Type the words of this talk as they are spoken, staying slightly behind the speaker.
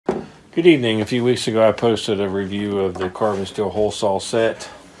Good evening. A few weeks ago I posted a review of the carbon steel hole saw set,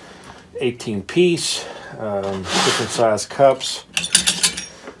 18 piece, different size cups.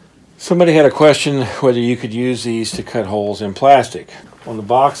 Somebody had a question whether you could use these to cut holes in plastic. On the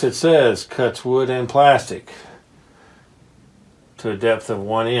box it says cuts wood and plastic to a depth of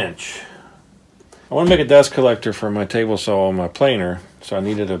 1 inch. I want to make a dust collector for my table saw and my planer, so I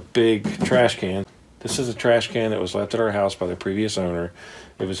needed a big trash can. This is a trash can that was left at our house by the previous owner.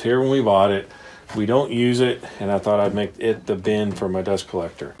 It was here when we bought it. We don't use it, and I thought I'd make it the bin for my dust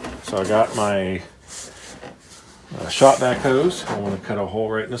collector. So I got my shop vac hose. I want to cut a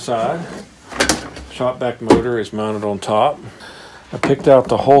hole right in the side. Shop vac motor is mounted on top. I picked out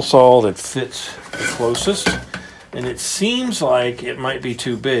the hole saw that fits the closest, and it seems like it might be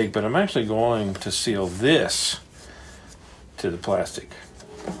too big, but I'm actually going to seal this to the plastic.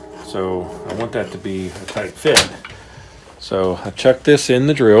 So I want that to be a tight fit. So I chucked this in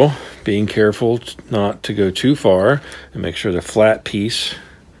the drill, being careful not to go too far, and make sure the flat piece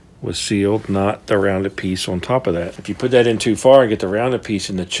was sealed, not the rounded piece on top of that. If you put that in too far and get the rounded piece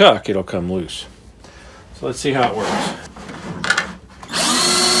in the chuck, it'll come loose. So let's see how it works.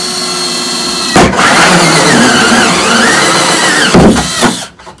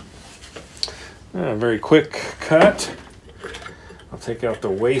 A very quick cut. I'll take out the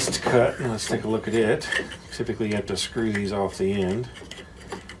waste cut and let's take a look at it. Typically you have to screw these off the end.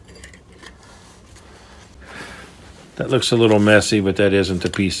 That looks a little messy, but that isn't the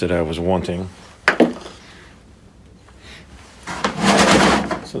piece that I was wanting.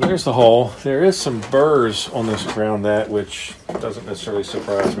 So there's the hole. There is some burrs on this around that, which doesn't necessarily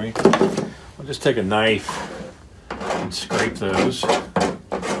surprise me. I'll just take a knife and scrape those.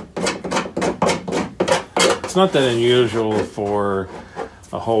 It's not that unusual for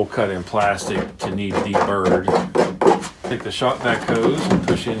a hole cut in plastic to need deburred. Take the shop vac hose and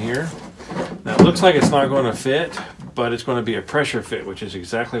push in here. Now it looks like it's not going to fit, but it's going to be a pressure fit, which is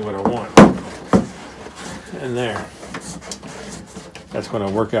exactly what I want. And there. That's going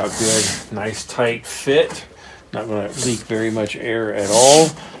to work out good. Nice tight fit. Not going to leak very much air at all.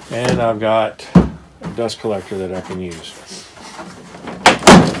 And I've got a dust collector that I can use.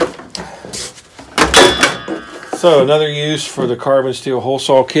 So another use for the carbon steel hole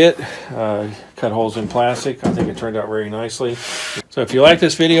saw kit, cut holes in plastic. I think it turned out very nicely. So if you like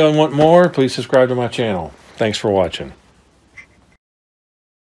this video and want more, please subscribe to my channel. Thanks for watching.